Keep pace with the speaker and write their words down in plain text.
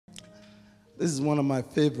This is one of my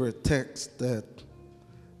favorite texts that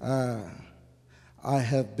I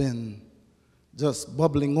have been just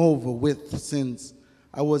bubbling over with since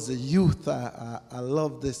I was a youth. I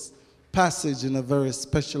love this passage in a very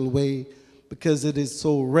special way because it is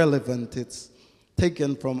so relevant. It's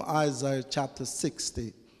taken from Isaiah chapter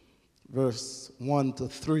 60, verse 1 to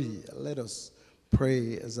 3. Let us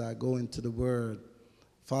pray as I go into the word.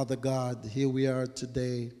 Father God, here we are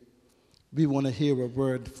today. We want to hear a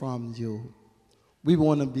word from you. We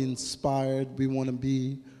want to be inspired. We want to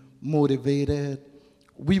be motivated.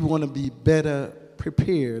 We want to be better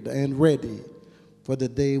prepared and ready for the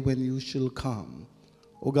day when you shall come.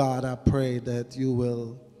 Oh God, I pray that you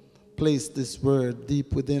will place this word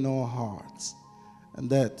deep within our hearts and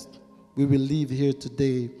that we will leave here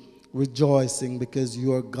today rejoicing because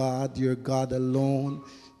you are God alone.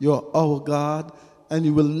 You're our God, and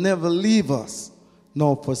you will never leave us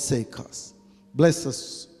nor forsake us. Bless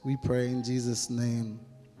us, we pray in Jesus' name.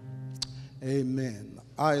 Amen.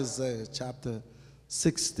 Isaiah chapter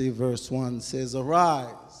 60 verse 1 says,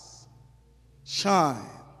 "Arise, shine,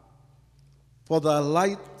 for thy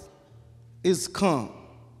light is come,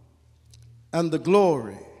 and the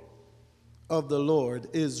glory of the Lord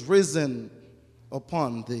is risen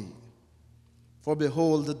upon thee. For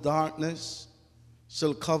behold, the darkness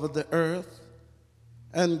shall cover the earth,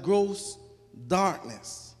 and gross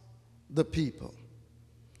darkness the people.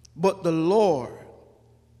 But the Lord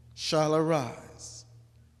shall arise.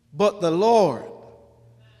 But the Lord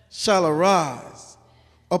shall arise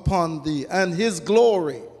upon thee, and his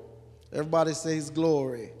glory," everybody say his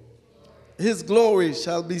glory, "his glory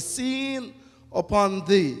shall be seen upon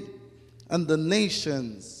thee, and the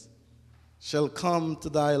nations shall come to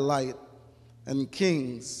thy light, and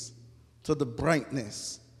kings to the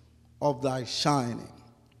brightness of thy shining."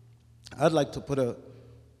 I'd like to put a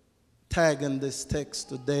tag in this text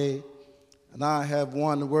today, and I have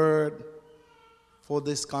one word for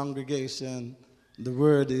this congregation. The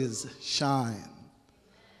word is shine.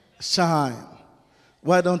 Shine.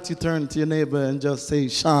 Why don't you turn to your neighbor and just say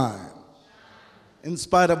shine? In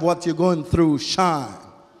spite of what you're going through, shine.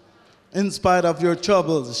 In spite of your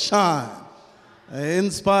troubles, shine.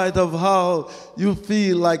 In spite of how you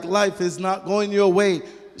feel like life is not going your way,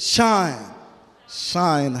 shine.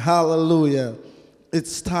 Shine. Hallelujah.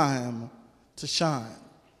 It's time to shine.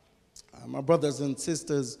 My brothers and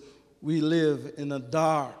sisters, we live in a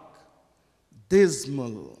dark,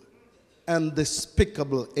 dismal, and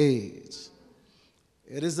despicable age.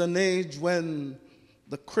 It is an age when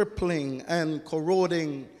the crippling and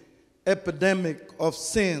corroding epidemic of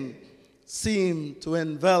sin seem to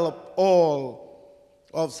envelop all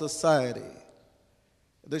of society.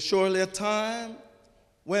 It is surely a time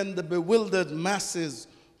when the bewildered masses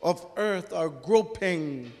of earth are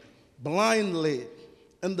groping blindly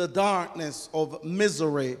in the darkness of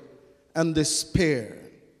misery and despair.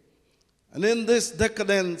 And in this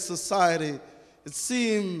decadent society, it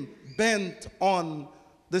seems bent on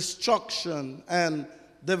destruction and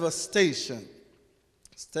devastation.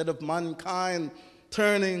 Instead of mankind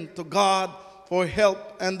turning to God for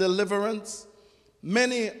help and deliverance,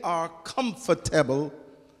 many are comfortable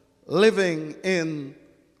living in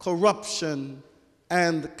corruption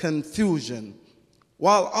and confusion,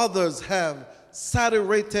 while others have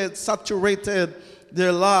saturated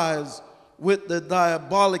their lives with the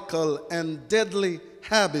diabolical and deadly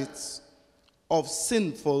habits of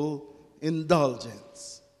sinful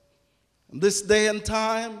indulgence. In this day and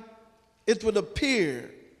time, it would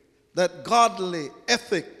appear that godly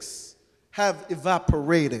ethics have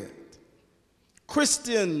evaporated.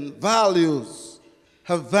 Christian values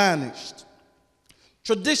have vanished.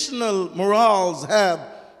 Traditional morals have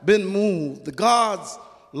been moved. God's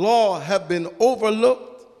law have been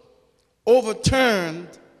overlooked,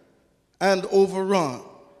 overturned, and overrun.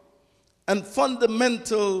 And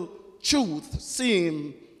fundamental truth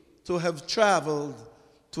seem to have traveled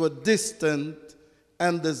to a distant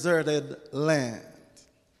and deserted land.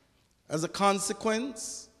 As a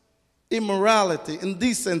consequence, immorality,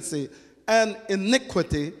 indecency, and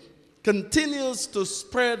iniquity continues to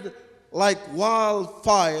spread like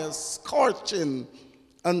wildfire, scorching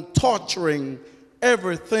and torturing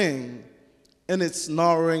everything in its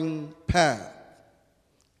narrowing path.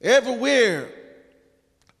 Everywhere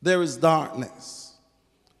there is darkness.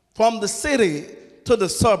 From the city to the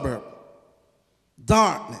suburb,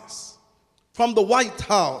 darkness. From the White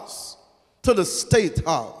House to the State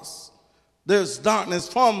House, there's darkness.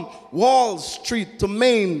 From Wall Street to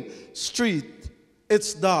Main Street,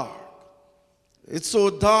 it's dark. It's so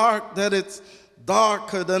dark that it's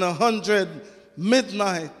darker than 100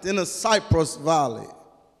 midnight in a cypress valley.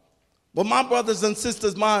 But my brothers and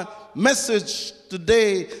sisters, my message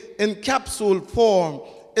today in capsule form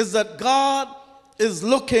is that God is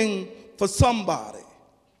looking for somebody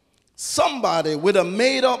with a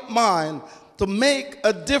made-up mind to make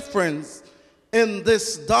a difference in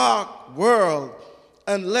this dark world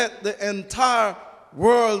and let the entire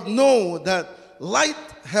world know that light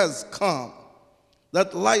has come,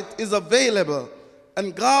 that light is available,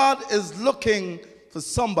 and God is looking for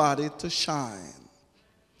somebody to shine.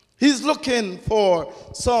 He's looking for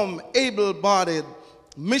some able-bodied,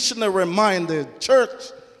 missionary-minded,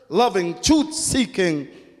 church-loving, truth-seeking,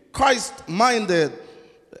 Christ-minded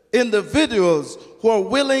individuals who are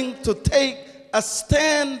willing to take a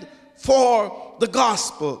stand for the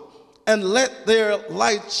gospel and let their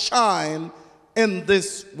light shine in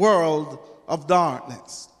this world of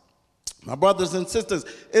darkness. My brothers and sisters,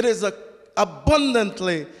 it is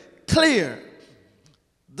abundantly clear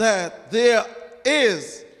that there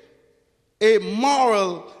is a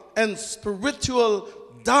moral and spiritual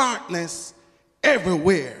darkness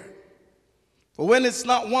everywhere. For when it's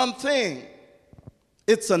not one thing,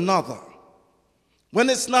 it's another. When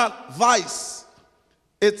it's not vice,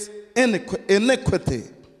 it's iniquity.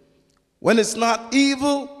 When it's not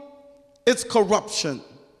evil, it's corruption.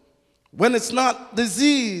 When it's not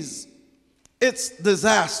disease, it's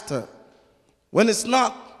disaster. When it's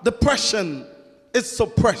not depression, it's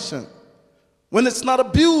suppression. When it's not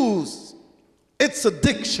abuse, it's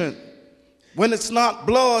addiction. When it's not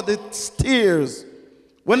blood, it's tears.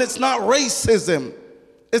 When it's not racism,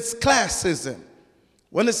 it's classism.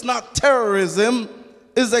 When it's not terrorism,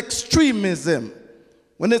 it's extremism.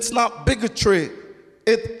 When it's not bigotry,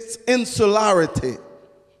 it's insularity.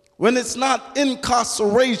 When it's not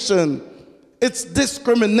incarceration, it's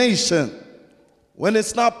discrimination. When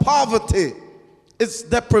it's not poverty, it's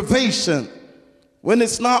deprivation. When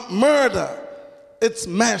it's not murder, it's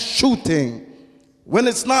mass shooting. When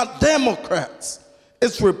it's not Democrats,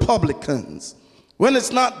 it's Republicans. When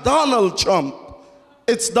it's not Donald Trump,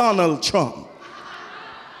 it's Donald Trump.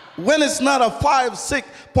 When it's not a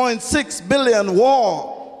 6.6 billion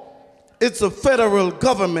war, it's a federal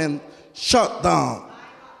government shutdown.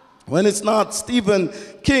 When it's not Stephen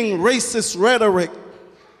King racist rhetoric,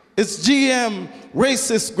 it's GM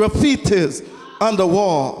racist graffitis on the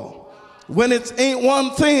wall. When it ain't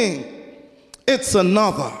one thing, it's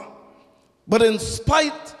another. But in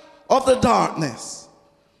spite of the darkness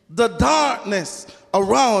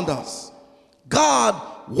around us,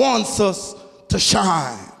 God wants us to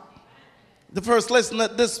shine. The first lesson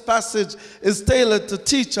that this passage is tailored to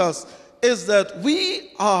teach us is that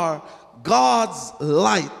we are God's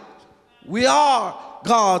light. We are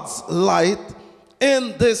God's light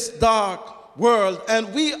in this dark world,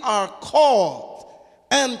 and we are called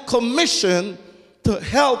and commissioned to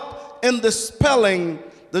help in dispelling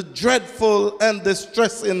the dreadful and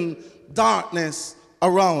distressing darkness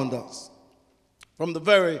around us. From the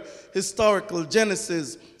very historical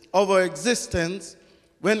genesis of our existence,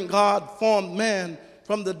 when God formed man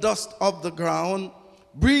from the dust of the ground,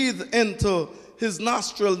 breathed into his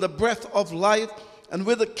nostril the breath of life, and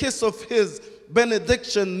with a kiss of his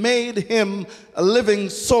benediction made him a living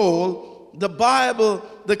soul, the Bible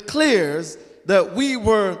declares that we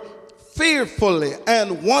were fearfully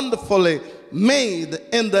and wonderfully made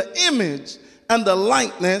in the image and the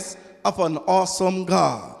likeness of an awesome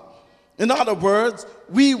God. In other words,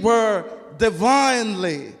 we were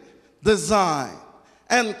divinely designed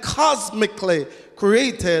and cosmically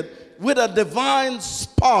created with a divine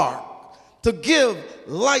spark to give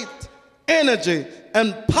light, energy,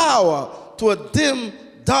 and power to a dim,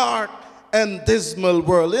 dark, and dismal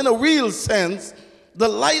world. In a real sense, the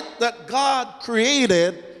light that God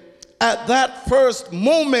created at that first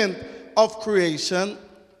moment of creation,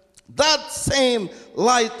 that same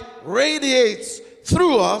light radiates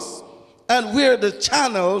through us, and we're the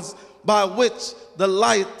channels by which the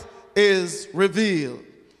light is revealed.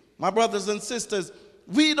 My brothers and sisters,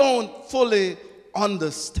 we don't fully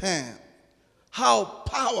understand how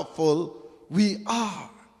powerful we are,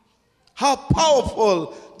 how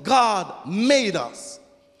powerful God made us,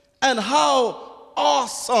 and how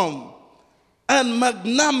awesome and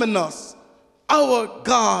magnanimous our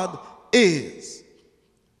God is.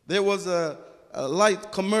 There was a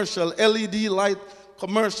light commercial, LED light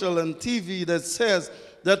commercial on TV that says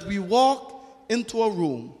that we walk into a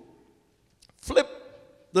room, flip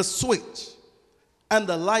the switch, and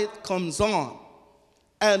the light comes on.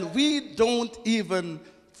 And we don't even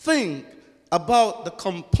think about the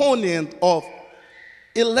component of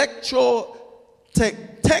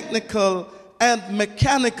technical and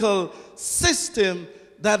mechanical system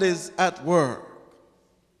that is at work.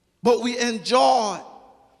 But we enjoy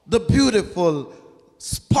the beautiful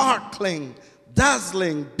sparkling,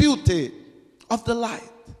 dazzling beauty of the light.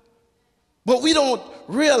 But we don't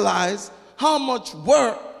realize how much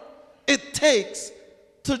work it takes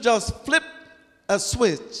to just flip a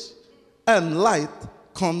switch and light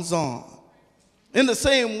comes on. In the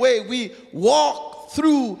same way, we walk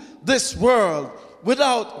through this world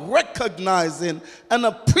without recognizing and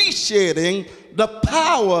appreciating the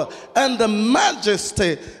power and the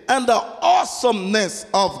majesty and the awesomeness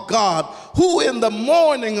of God, who in the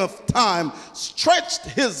morning of time stretched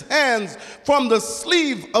his hands from the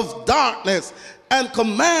sleeve of darkness and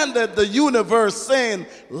commanded the universe, saying,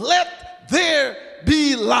 "Let there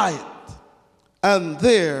be light." And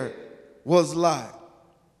there was light.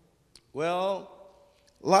 Well,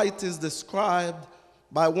 light is described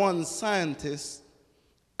by one scientist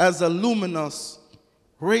as a luminous,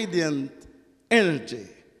 radiant energy,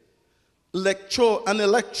 an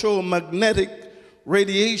electromagnetic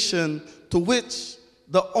radiation to which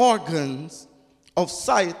the organs of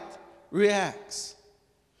sight reacts.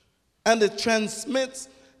 And it transmits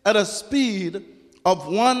at a speed of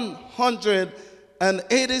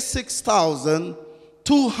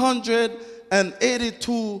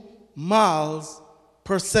 186,282 miles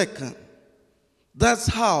per second. That's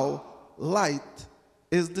how light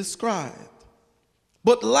is described.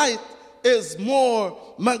 But light is more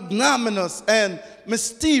magnanimous and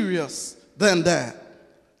mysterious than that.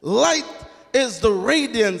 Light is the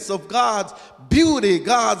radiance of God's beauty,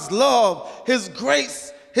 God's love, his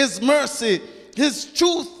grace, his mercy, his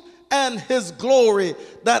truth, and his glory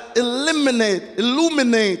that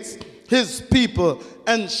illuminates his people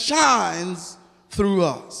and shines through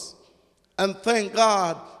us. And thank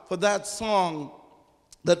God for that song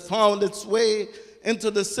that found its way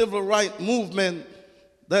into the civil rights movement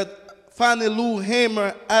that Fannie Lou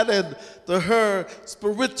Hamer added to her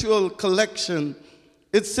spiritual collection.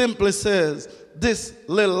 It simply says, "This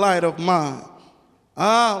little light of mine,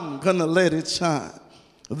 I'm gonna let it shine.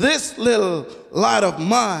 This little light of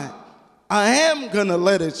mine, I am gonna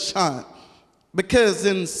let it shine." Because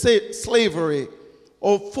in slavery,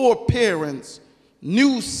 our foreparents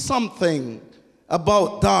knew something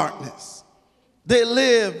about darkness. They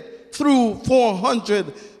lived through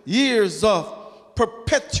 400 years of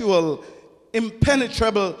perpetual,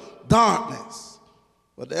 impenetrable darkness.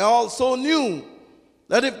 But they also knew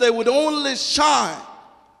that if they would only shine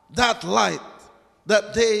that light,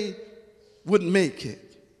 that they would make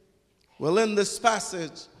it. Well, in this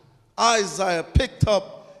passage, Isaiah picked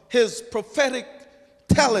up his prophetic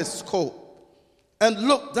telescope and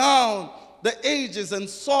looked down the ages and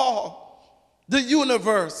saw the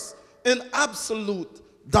universe in absolute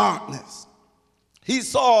darkness. He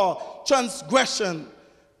saw transgression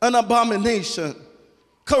and abomination,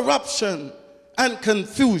 corruption and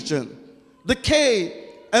confusion, decay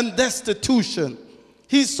and destitution.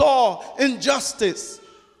 He saw injustice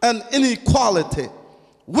and inequality,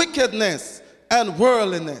 wickedness and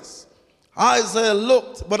worldliness.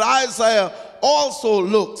 Isaiah also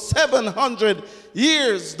looked 700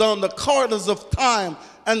 years down the corridors of time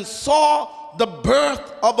and saw the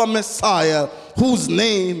birth of a Messiah whose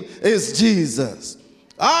name is Jesus.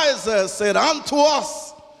 Isaiah said, "Unto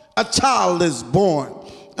us a child is born,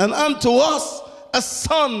 and unto us a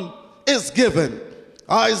son is given."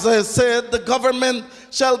 Isaiah said, "The government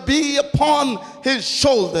shall be upon his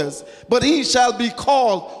shoulders, but he shall be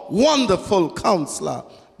called Wonderful Counselor,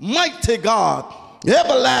 Mighty God,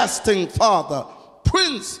 Everlasting Father,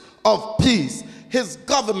 Prince of Peace. His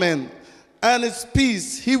government and his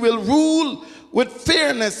peace, he will rule with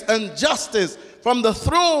fairness and justice from the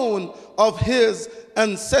throne of his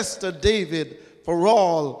ancestor David for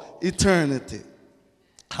all eternity."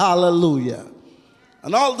 Hallelujah.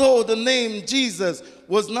 And although the name Jesus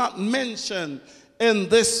was not mentioned in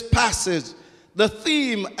this passage, the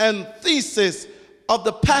theme and thesis of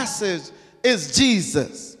the passage is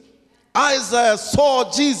Jesus. Isaiah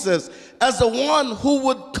saw Jesus as the one who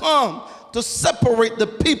would come to separate the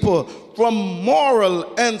people from moral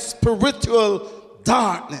and spiritual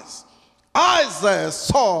darkness. Isaiah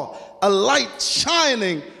saw a light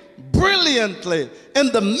shining brilliantly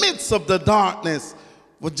in the midst of the darkness.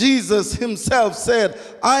 For Jesus himself said,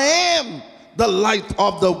 "I am the light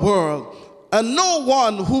of the world, and no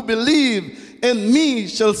one who believes in me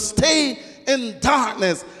shall stay in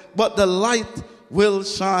darkness, but the light will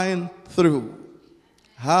shine through."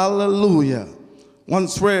 Hallelujah.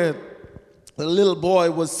 Once read, a little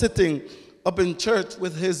boy was sitting up in church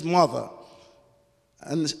with his mother,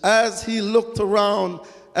 and as he looked around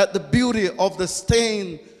at the beauty of the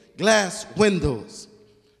stained glass windows,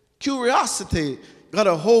 curiosity got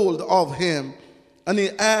a hold of him, and he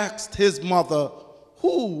asked his mother,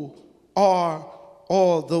 "Who are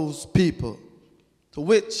all those people? To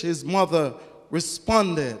which his mother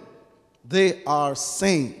responded, they are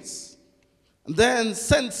saints. And then,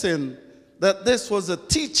 sensing that this was a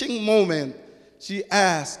teaching moment, she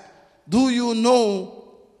asked, do you know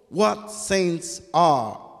what saints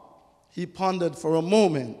are? He pondered for a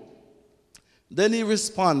moment. Then he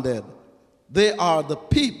responded, they are the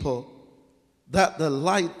people that the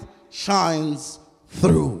light shines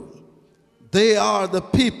through. They are the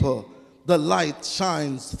people the light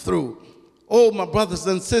shines through. Oh, my brothers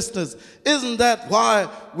and sisters, isn't that why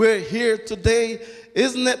we're here today?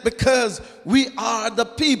 Isn't it because we are the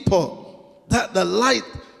people that the light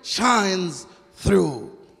shines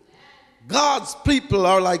through? God's people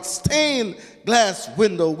are like stained glass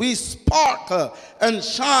window. We sparkle and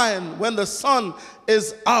shine when the sun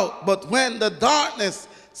is out, but when the darkness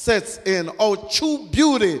sets in, our true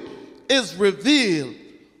beauty is revealed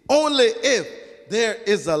only if there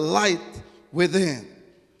is a light within.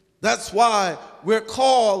 That's why we're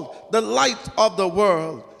called the light of the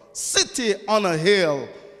world, city on a hill,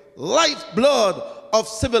 lifeblood of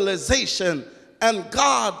civilization, and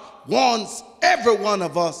God wants every one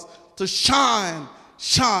of us to shine,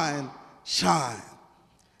 shine, shine.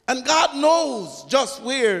 And God knows just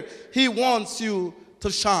where he wants you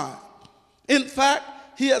to shine. In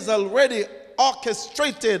fact, he has already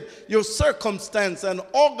orchestrated your circumstance and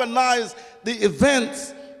organized the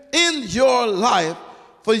events in your life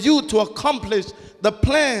for you to accomplish the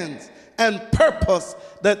plans and purpose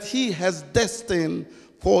that he has destined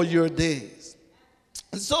for your days.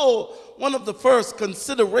 And so, one of the first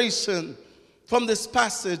considerations from this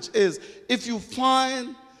passage is, if you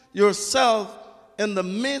find yourself in the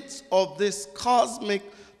midst of this cosmic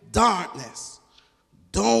darkness,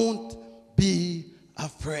 don't be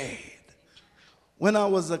afraid. When I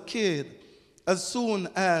was a kid, as soon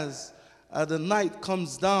as the night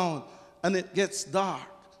comes down and it gets dark,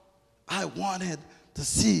 I wanted to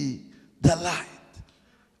see the light.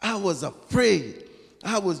 I was afraid.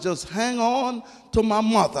 I was just hang on to my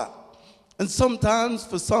mother. And sometimes,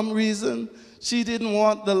 for some reason, she didn't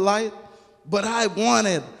want the light, but I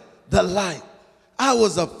wanted the light. I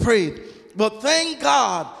was afraid. But thank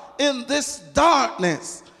God, in this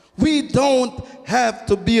darkness, we don't have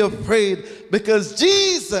to be afraid because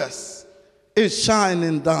Jesus is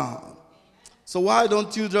shining down. So why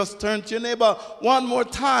don't you just turn to your neighbor one more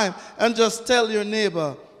time and just tell your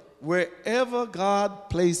neighbor, wherever God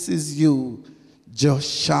places you, just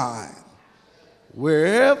shine.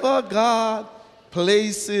 Wherever God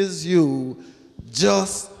places you,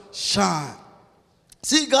 just shine.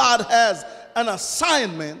 See, God has an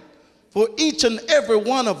assignment for each and every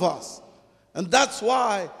one of us. And that's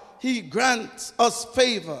why he grants us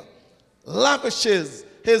favor, lavishes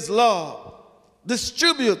his love,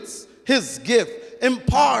 distributes his gift,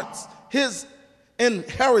 imparts his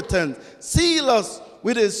inheritance, seal us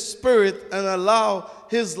with his spirit, and allow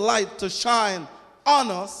his light to shine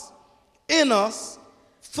on us, in us,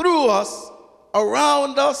 through us,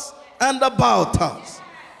 around us, and about us.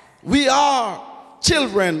 We are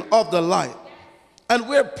children of the light, and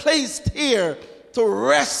we're placed here to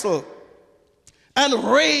wrestle and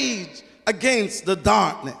rage against the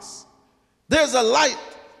darkness. There's a light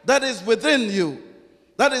that is within you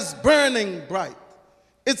that is burning bright.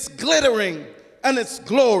 It's glittering and it's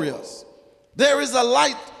glorious. There is a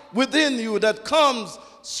light within you that comes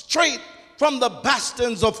straight from the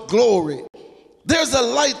bastions of glory. There's a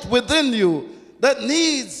light within you that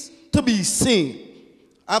needs to be seen.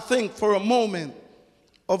 I think for a moment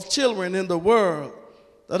of children in the world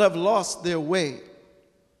that have lost their way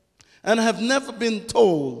and have never been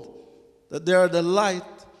told that they are the light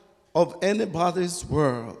of anybody's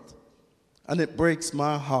world. And it breaks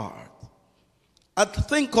my heart. I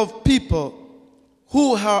think of people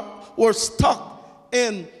who were stuck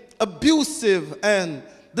in abusive and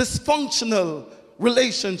dysfunctional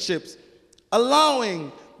relationships,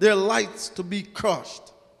 allowing their lights to be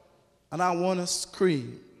crushed. And I want to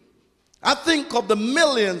scream. I think of the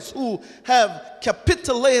millions who have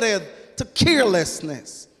capitulated to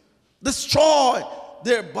carelessness, destroy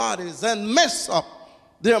their bodies and mess up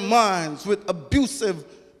their minds with abusive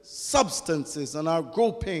substances and are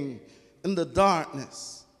groping in the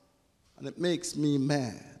darkness, and it makes me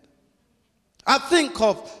mad. I think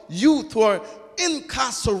of youth who are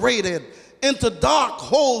incarcerated into dark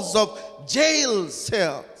holes of jail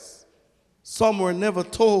cells. Some were never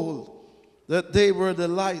told that they were the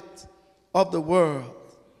light of the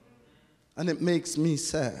world, and it makes me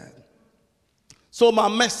sad. So my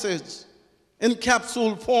message in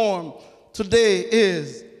capsule form today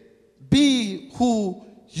is, be who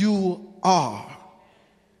you are.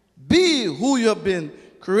 Be who you have been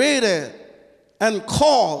created and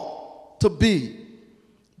called to be.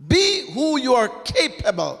 Be who you are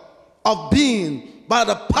capable of being by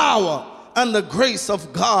the power and the grace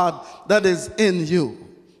of God that is in you.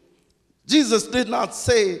 Jesus did not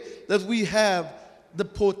say that we have the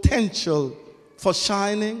potential for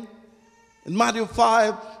shining. In Matthew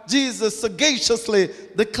 5, Jesus sagaciously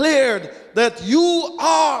declared that you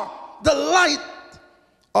are the light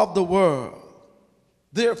of the world.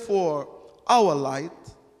 Therefore, our light,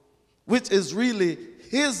 which is really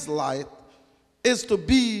his light, is to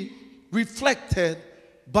be reflected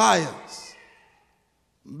by us,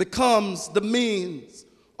 becomes the means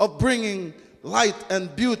of bringing light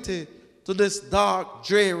and beauty to this dark,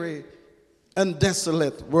 dreary, and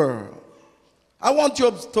desolate world. I want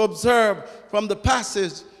you to observe from the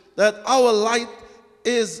passage that our light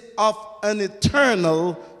is of an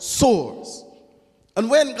eternal source. And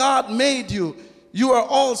when God made you, you are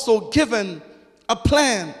also given a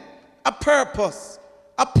plan, a purpose,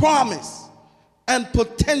 a promise, and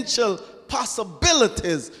potential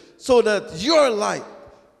possibilities so that your light,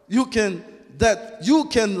 you can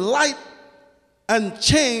light and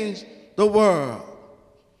change the world.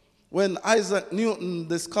 When Isaac Newton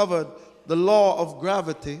discovered the law of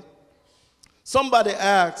gravity, somebody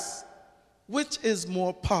asked, which is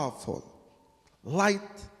more powerful, light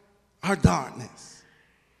or darkness?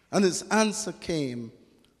 And his answer came,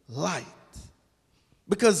 light.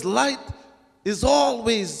 Because light is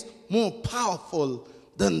always more powerful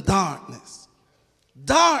than darkness.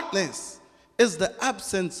 Darkness is the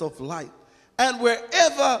absence of light. And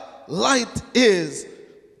wherever light is,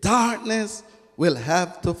 darkness will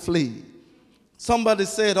have to flee. Somebody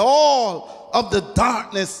said all of the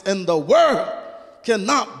darkness in the world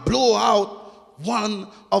cannot blow out one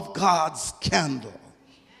of God's candles.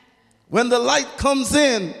 When the light comes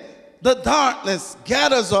in, the darkness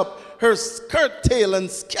gathers up her skirt tail and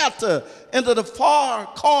scatter into the far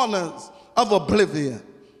corners of oblivion.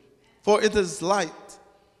 For it is light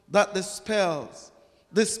that dispels,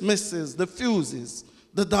 dismisses, diffuses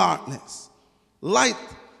the darkness. Light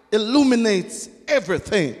illuminates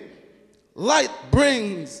everything. Light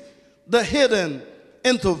brings the hidden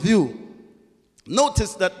into view.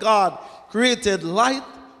 Notice that God created light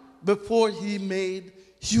before he made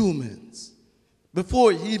humans,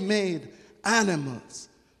 before he made animals,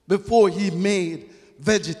 before he made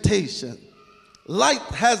vegetation. Light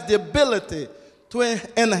has the ability to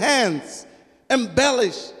enhance,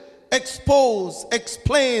 embellish, expose,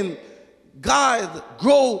 explain, guide,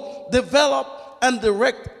 grow, develop, and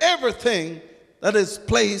direct everything that is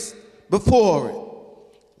placed before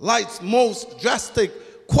it. Light's most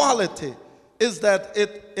drastic quality is that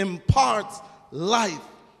it imparts life,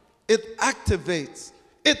 it activates,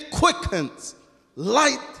 it quickens.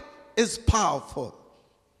 Light is powerful.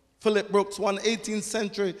 Philip Brooks, one 18th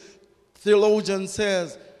century theologian,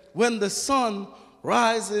 says, when the sun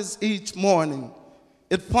rises each morning,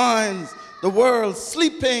 it finds the world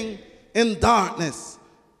sleeping in darkness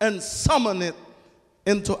and summon it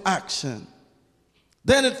into action.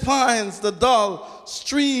 Then it finds the dull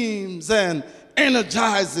streams and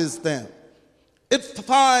energizes them. It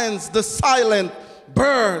finds the silent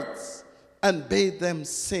birds and bade them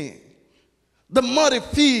sing, the muddy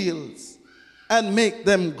fields and make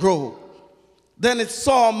them grow. Then it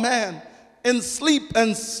saw man in sleep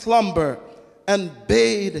and slumber and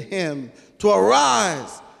bade him to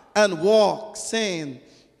arise and walk, saying,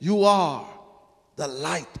 you are the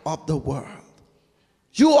light of the world.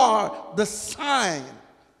 You are the sign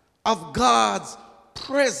of God's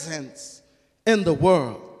presence in the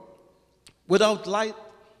world. Without light,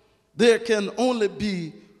 there can only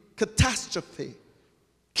be catastrophe,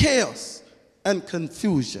 chaos, and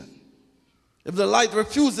confusion. If the light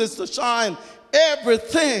refuses to shine,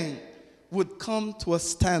 everything would come to a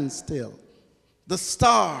standstill. The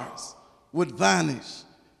stars would vanish.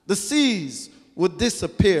 The seas would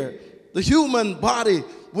disappear. The human body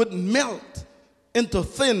would melt into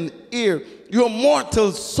thin air. Your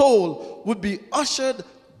mortal soul would be ushered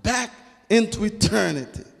back into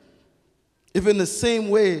eternity. If in the same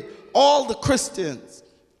way all the Christians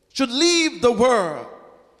should leave the world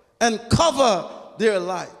and cover their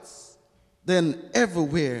lights, then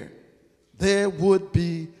everywhere there would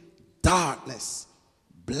be darkness,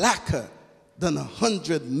 blacker than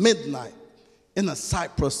 100 midnight in a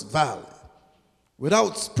Cypress Valley.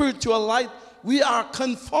 Without spiritual light, we are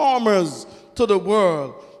conformers to the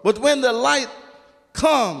world. But when the light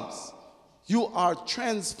comes, you are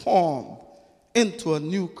transformed into a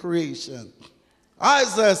new creation.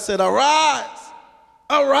 Isaiah said, arise,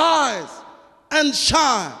 arise, and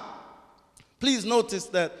shine. Please notice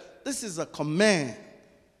that this is a command.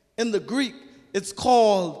 In the Greek, it's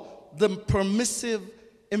called the permissive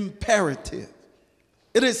imperative.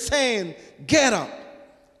 It is saying, get up,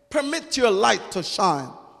 permit your light to shine.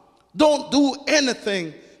 Don't do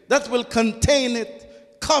anything that will contain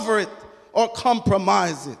it, cover it, or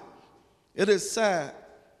compromise it. It is sad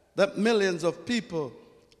that millions of people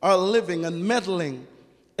are living and meddling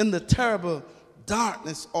in the terrible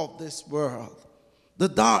darkness of this world, the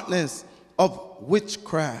darkness of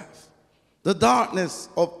witchcraft, the darkness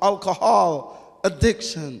of alcohol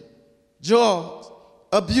addiction, drugs,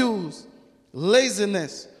 abuse,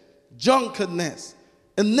 laziness, drunkenness,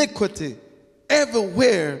 iniquity.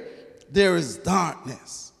 Everywhere there is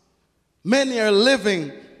darkness. Many are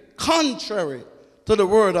living contrary to the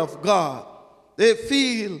word of God. They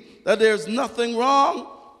feel that there's nothing wrong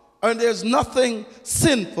or there's nothing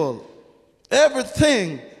sinful.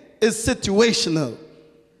 Everything is situational.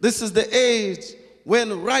 This is the age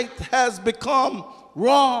when right has become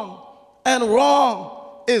wrong and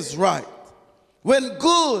wrong is right. When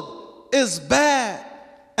good is bad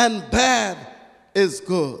and bad is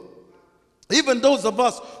good. Even those of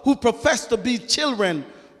us who profess to be children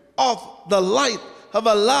of the light have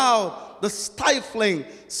allowed the stifling,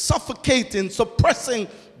 suffocating, suppressing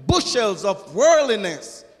bushels of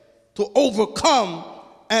worldliness to overcome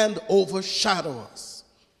and overshadow us.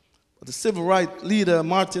 But the civil rights leader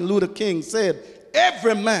Martin Luther King said,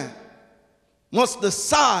 every man must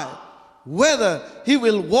decide whether he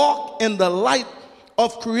will walk in the light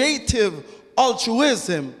of creative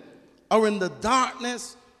altruism or in the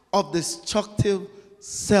darkness of destructive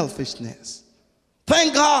selfishness.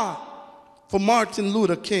 Thank God for Martin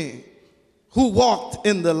Luther King, who walked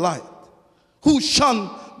in the light, who shunned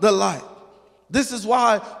the light. This is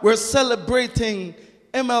why we're celebrating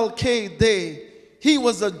MLK Day. He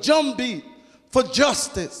was a drumbeat for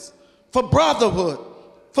justice, for brotherhood,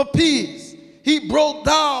 for peace. He broke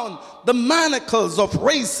down the manacles of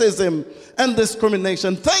racism and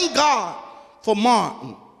discrimination. Thank God for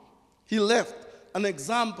Martin. He left an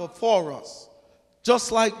example for us,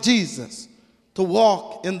 just like Jesus, to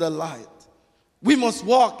walk in the light. We must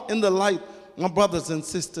walk in the light, my brothers and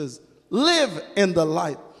sisters. Live in the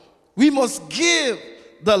light. We must give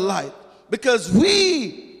the light because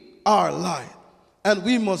we are light, and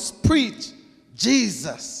we must preach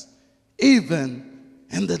Jesus even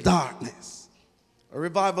in the darkness. A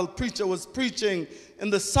revival preacher was preaching in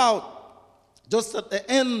the South just at the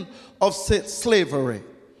end of slavery.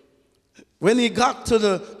 When he got to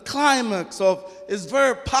the climax of his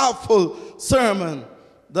very powerful sermon,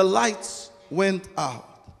 the lights went out.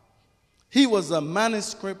 He was a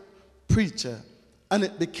manuscript preacher, and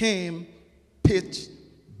it became pitch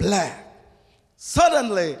black.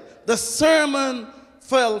 Suddenly, the sermon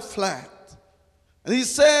fell flat. And he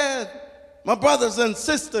said, my brothers and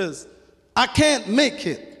sisters, I can't make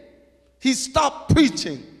it. He stopped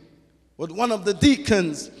preaching. But one of the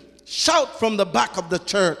deacons shouted from the back of the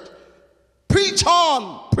church, preach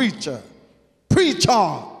on, preacher, preach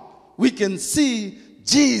on. We can see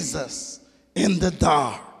Jesus in the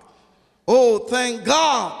dark. Oh, thank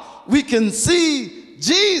God we can see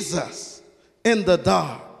Jesus in the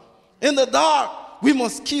dark. In the dark, we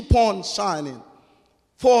must keep on shining.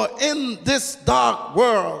 For in this dark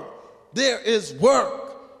world, there is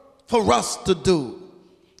work for us to do.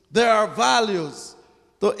 There are values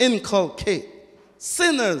to inculcate,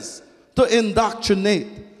 sinners to indoctrinate,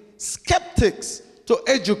 skeptics to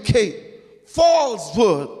educate,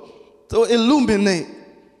 falsehood to illuminate,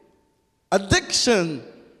 addiction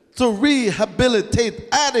to rehabilitate,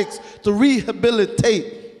 addicts to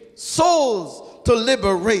rehabilitate, souls to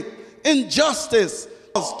liberate, injustice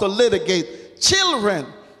to litigate, children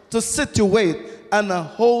to situate, and a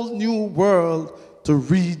whole new world to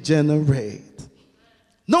regenerate.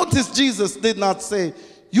 Notice Jesus did not say,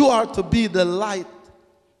 you are to be the light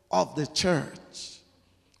of the church.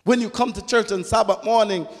 When you come to church on Sabbath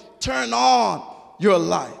morning, turn on your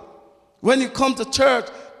light. When you come to church,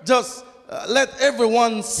 just let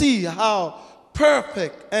everyone see how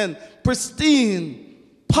perfect and pristine,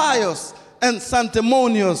 pious and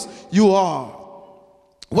sanctimonious you are.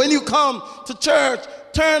 When you come to church,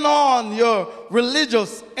 turn on your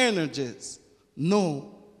religious energies.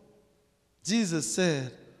 No. Jesus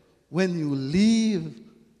said, when you leave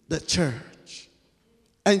the church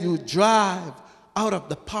and you drive out of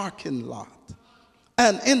the parking lot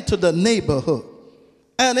and into the neighborhood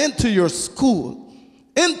and into your school,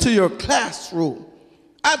 into your classroom,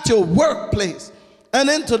 at your workplace, and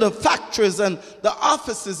into the factories and the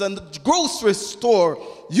offices and the grocery store,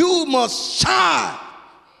 you must shine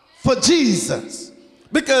for Jesus.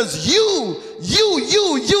 Because you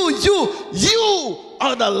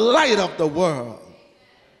are the light of the world.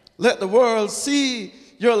 Let the world see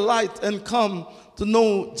your light and come to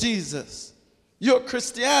know Jesus. Your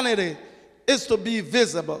Christianity is to be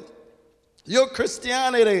visible. Your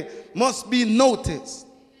Christianity must be noticed.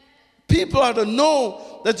 People are to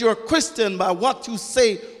know that you're a Christian by what you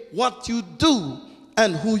say, what you do,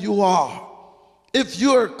 and who you are. If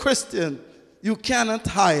you're a Christian, you cannot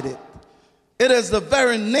hide it. It is the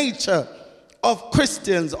very nature of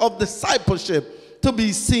Christians, of discipleship, to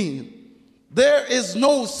be seen. There is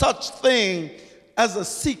no such thing as a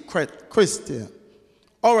secret Christian,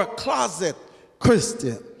 or a closet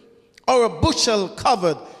Christian, or a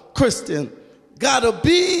bushel-covered Christian. Gotta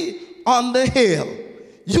be on the hill.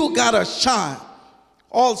 You gotta shine.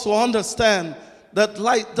 Also understand that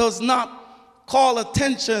light does not call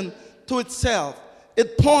attention to itself.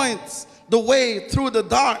 It points the way through the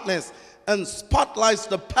darkness and spotlights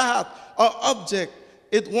the path or object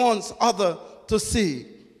it wants others to see.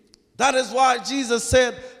 That is why Jesus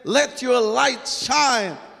said, let your light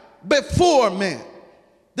shine before men.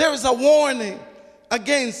 There is a warning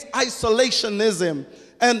against isolationism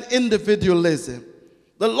and individualism.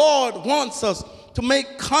 The Lord wants us to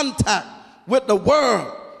make contact with the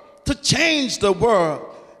world, to change the world.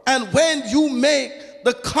 And when you make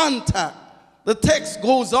the contact, the text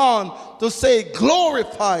goes on to say,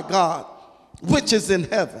 glorify God, which is in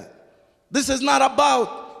heaven. This is not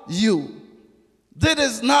about you. This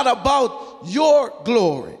is not about your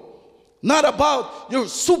glory, not about your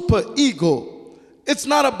super ego. It's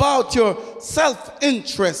not about your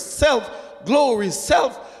self-interest, self-glory,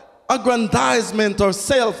 self-aggrandizement, or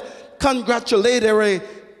self-congratulatory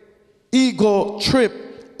ego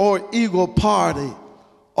trip or ego party.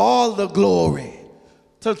 All the glory.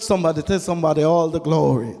 Tell somebody, all the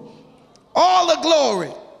glory. All the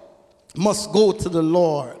glory must go to the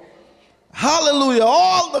Lord. Hallelujah.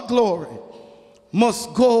 All the glory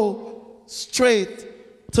must go straight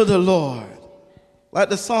to the Lord. Like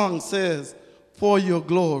the song says, for your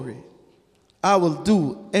glory, I will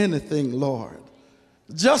do anything, Lord.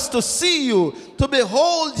 Just to see you, to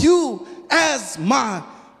behold you as my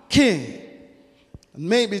King. And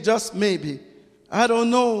maybe, just maybe, I don't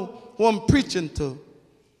know who I'm preaching to,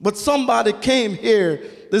 but somebody came here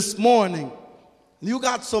this morning. You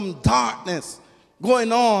got some darkness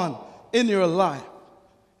going on in your life.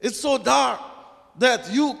 It's so dark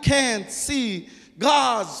that you can't see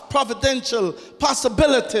God's providential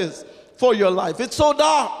possibilities for your life. It's so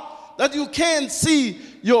dark that you can't see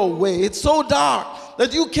your way. It's so dark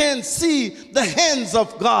that you can't see the hands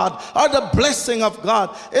of God or the blessing of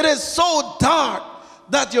God. It is so dark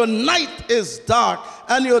that your night is dark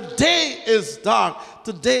and your day is dark.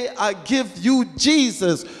 Today I give you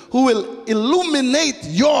Jesus, who will illuminate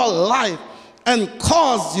your life and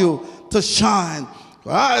cause you to shine.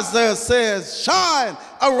 For Isaiah says, shine,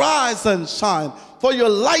 arise and shine, for your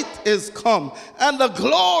light is come, and the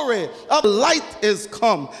glory of light is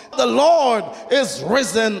come. The Lord is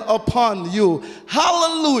risen upon you.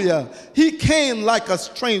 Hallelujah. He came like a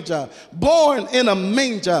stranger, born in a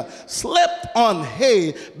manger, slept on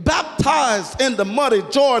hay, baptized in the muddy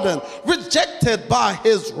Jordan, rejected by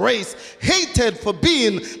his race, hated for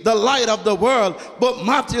being the light of the world. But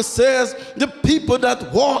Matthew says, the people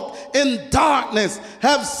that walk in darkness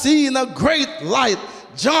have seen a great light.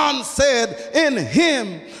 John said, in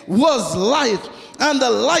him was life, and the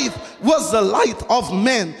life was the light of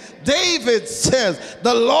men. David says,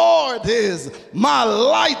 the Lord is my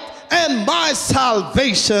light and my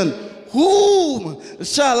salvation. Whom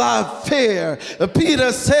shall I fear?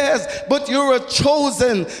 Peter says, but you're a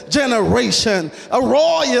chosen generation, a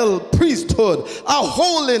royal priesthood, a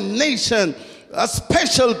holy nation, a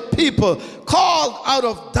special people called out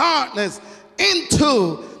of darkness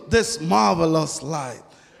into this marvelous light.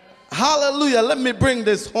 Hallelujah. Let me bring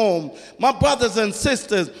this home. My brothers and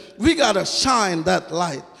sisters, we got to shine that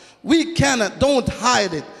light. We cannot, don't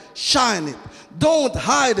hide it, shine it. Don't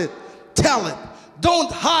hide it, tell it.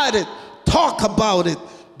 Don't hide it, talk about it.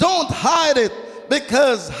 Don't hide it,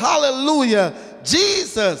 because, hallelujah,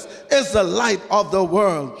 Jesus is the light of the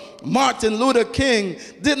world. Martin Luther King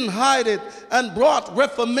didn't hide it and brought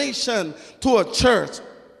reformation to a church.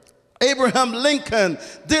 Abraham Lincoln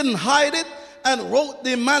didn't hide it and wrote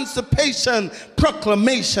the Emancipation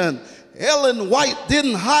Proclamation. Ellen White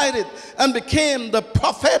didn't hide it and became the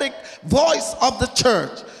prophetic voice of the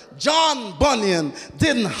church. John Bunyan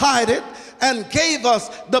didn't hide it and gave us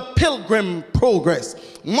the Pilgrim Progress.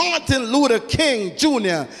 Martin Luther King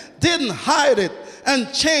Jr. didn't hide it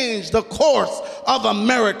and changed the course of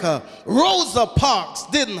America. Rosa Parks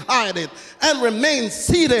didn't hide it and remained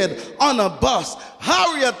seated on a bus.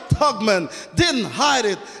 Harriet Tubman didn't hide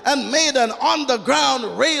it and made an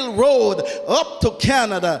underground railroad up to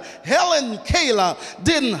Canada. Helen Keller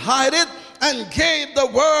didn't hide it and gave the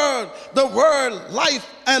word life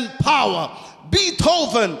and power.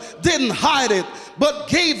 Beethoven didn't hide it, but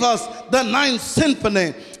gave us the Ninth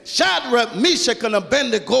Symphony. Shadrach, Meshach, and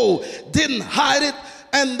Abednego didn't hide it,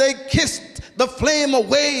 and they kissed the flame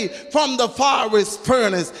away from the fiery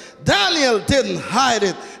furnace. Daniel didn't hide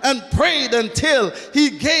it and prayed until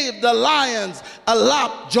he gave the lions a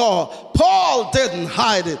lockjaw. Paul didn't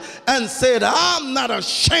hide it and said, I'm not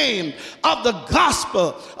ashamed of the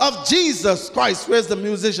gospel of Jesus Christ. Where's the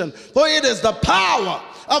musician? For it is the power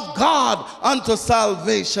of God unto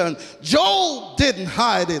salvation. Job didn't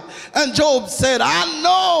hide it, and Job said, I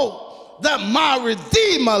know that my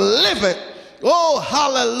Redeemer liveth. Oh,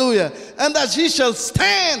 hallelujah. And that ye shall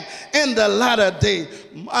stand in the latter day.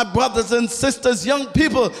 My brothers and sisters, young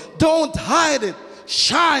people, don't hide it.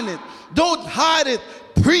 Shine it. Don't hide it.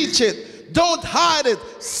 Preach it. Don't hide it.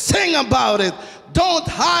 Sing about it. Don't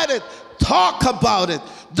hide it. Talk about it.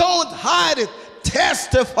 Don't hide it.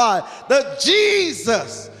 Testify that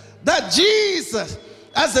Jesus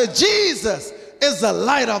is the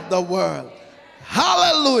light of the world.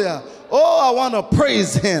 Hallelujah. Oh, I want to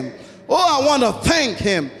praise him. Oh, I want to thank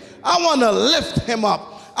him. I want to lift him up.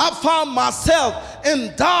 I found myself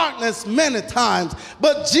in darkness many times,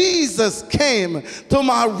 but Jesus came to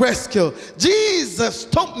my rescue. Jesus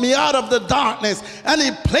took me out of the darkness and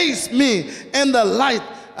he placed me in the light.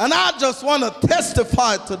 And I just want to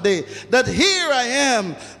testify today that here I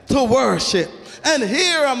am to worship. And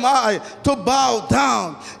here am I to bow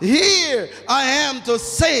down. Here I am to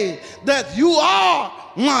say that you are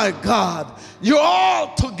my God. You're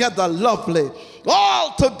altogether lovely,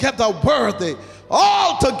 altogether worthy,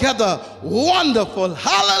 altogether wonderful.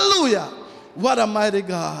 Hallelujah. What a mighty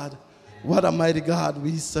God. What a mighty God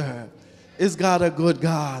we serve. Is God a good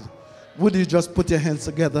God? Would you just put your hands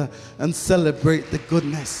together and celebrate the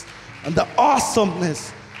goodness and the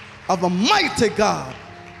awesomeness of a mighty God?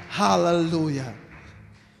 Hallelujah.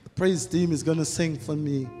 The praise team is going to sing for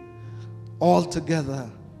me.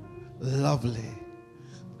 Altogether lovely.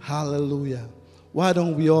 Hallelujah. Why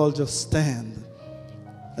don't we all just stand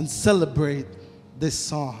and celebrate this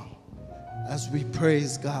song as we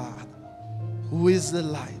praise God, who is the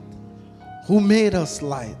light, who made us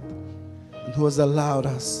light, and who has allowed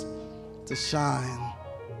us to shine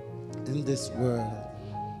in this world.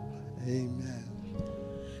 Amen.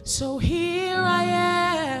 So here I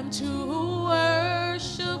am to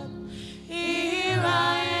worship. Here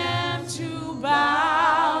I am to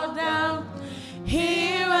bow down.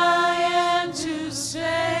 Here I am to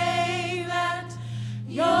say that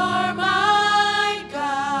you're my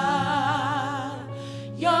God.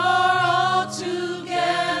 You're altogether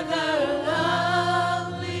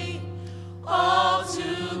lovely, altogether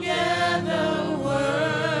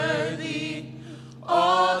worthy,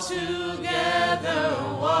 altogether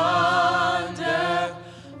wonderful.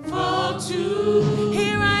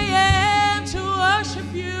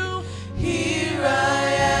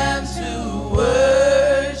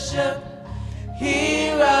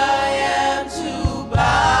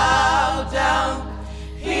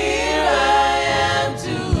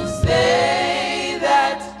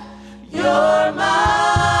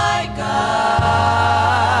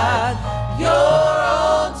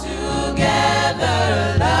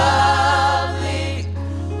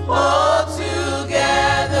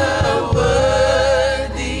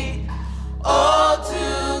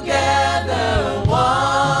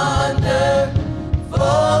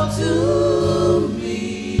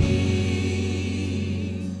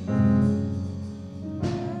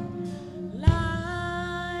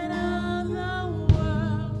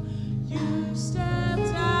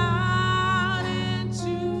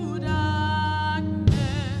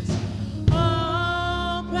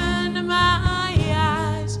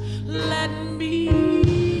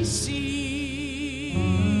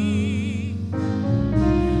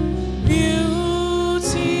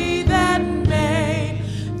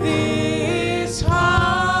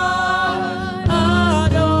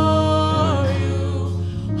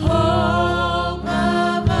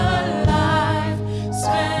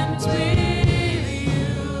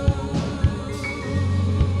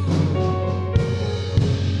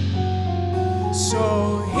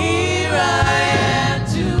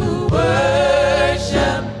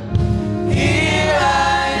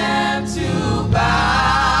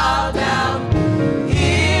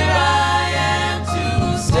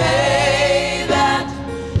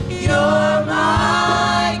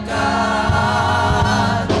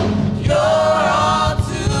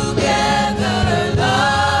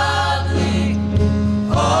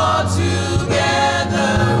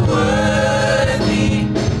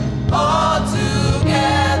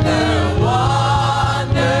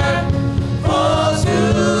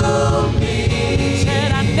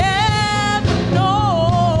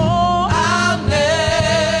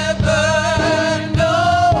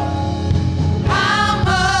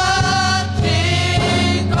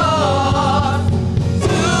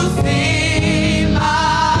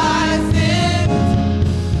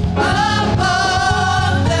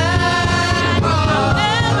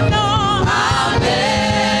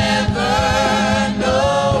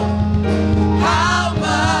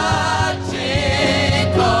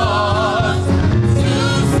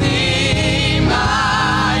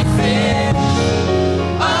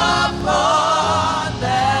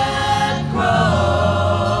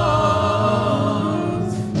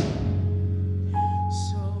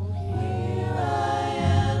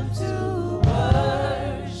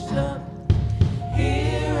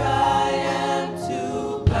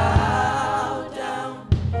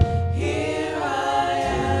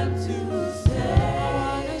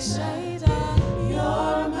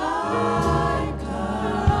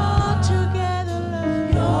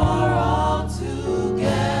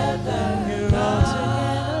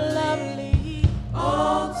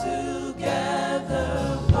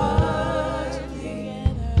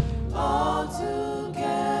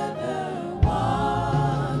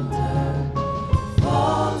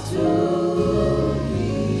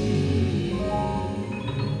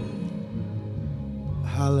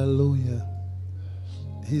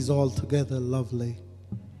 He's altogether lovely.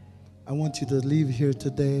 I want you to leave here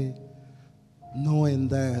today knowing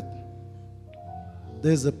that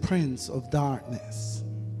there's a prince of darkness.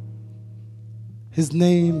 His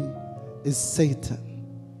name is Satan.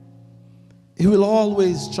 He will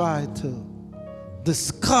always try to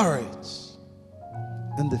discourage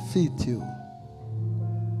and defeat you.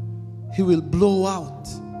 He will blow out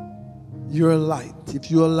your light if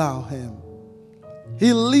you allow him.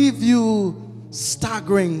 He'll leave you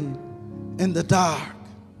staggering in the dark.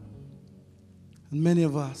 And many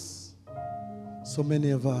of us, so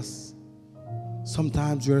many of us,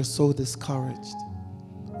 sometimes we're so discouraged.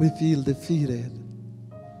 We feel defeated.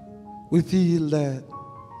 We feel that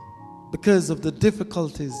because of the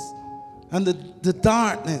difficulties and the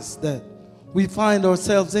darkness that we find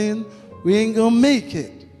ourselves in, we ain't gonna make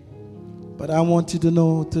it. But I want you to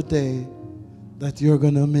know today that you're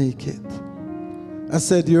gonna make it. I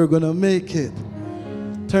said you're gonna make it.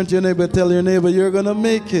 Turn to your neighbor, tell your neighbor, you're gonna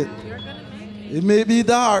make it. You're gonna make it. It may be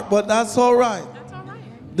dark, but that's all right. That's all right.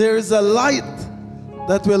 There is a light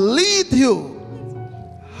that will lead you.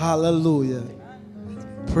 Hallelujah.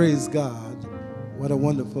 Praise God. What a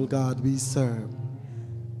wonderful God we serve.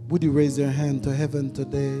 Would you raise your hand to heaven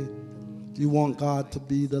today? Do you want God to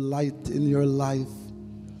be the light in your life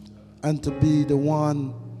and to be the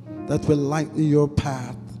one that will lighten your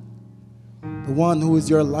path? The one who is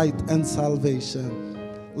your light and salvation.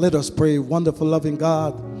 Let us pray. Wonderful, loving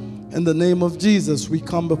God, in the name of Jesus, we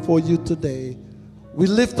come before you today. We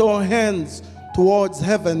lift our hands towards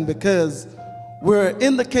heaven because we're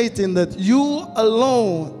indicating that you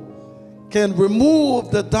alone can remove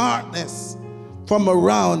the darkness from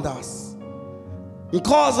around us and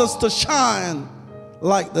cause us to shine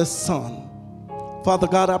like the sun. Father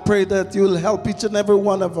God, I pray that you'll help each and every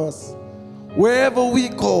one of us wherever we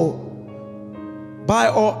go, by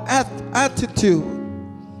our attitude,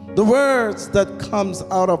 the words that comes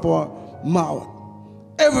out of our mouth,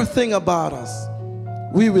 everything about us,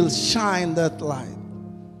 we will shine that light,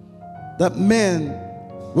 that men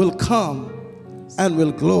will come and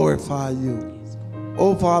will glorify you.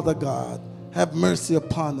 Oh, Father God, have mercy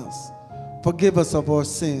upon us. Forgive us of our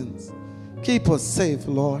sins. Keep us safe,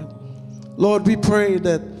 Lord. Lord, we pray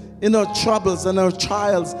that in our troubles and our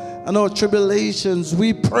trials and our tribulations,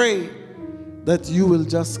 we pray that you will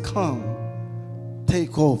just come,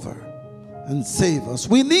 take over, and save us.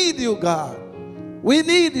 We need you, God. We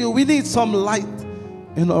need you. We need some light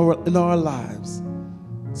in our lives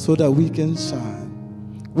so that we can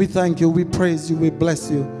shine. We thank you, we praise you, we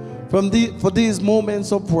bless you for these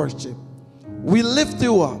moments of worship. We lift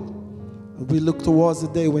you up. We look towards the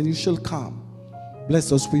day when you shall come.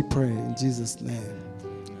 Bless us, we pray, in Jesus' name.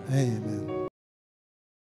 Amen.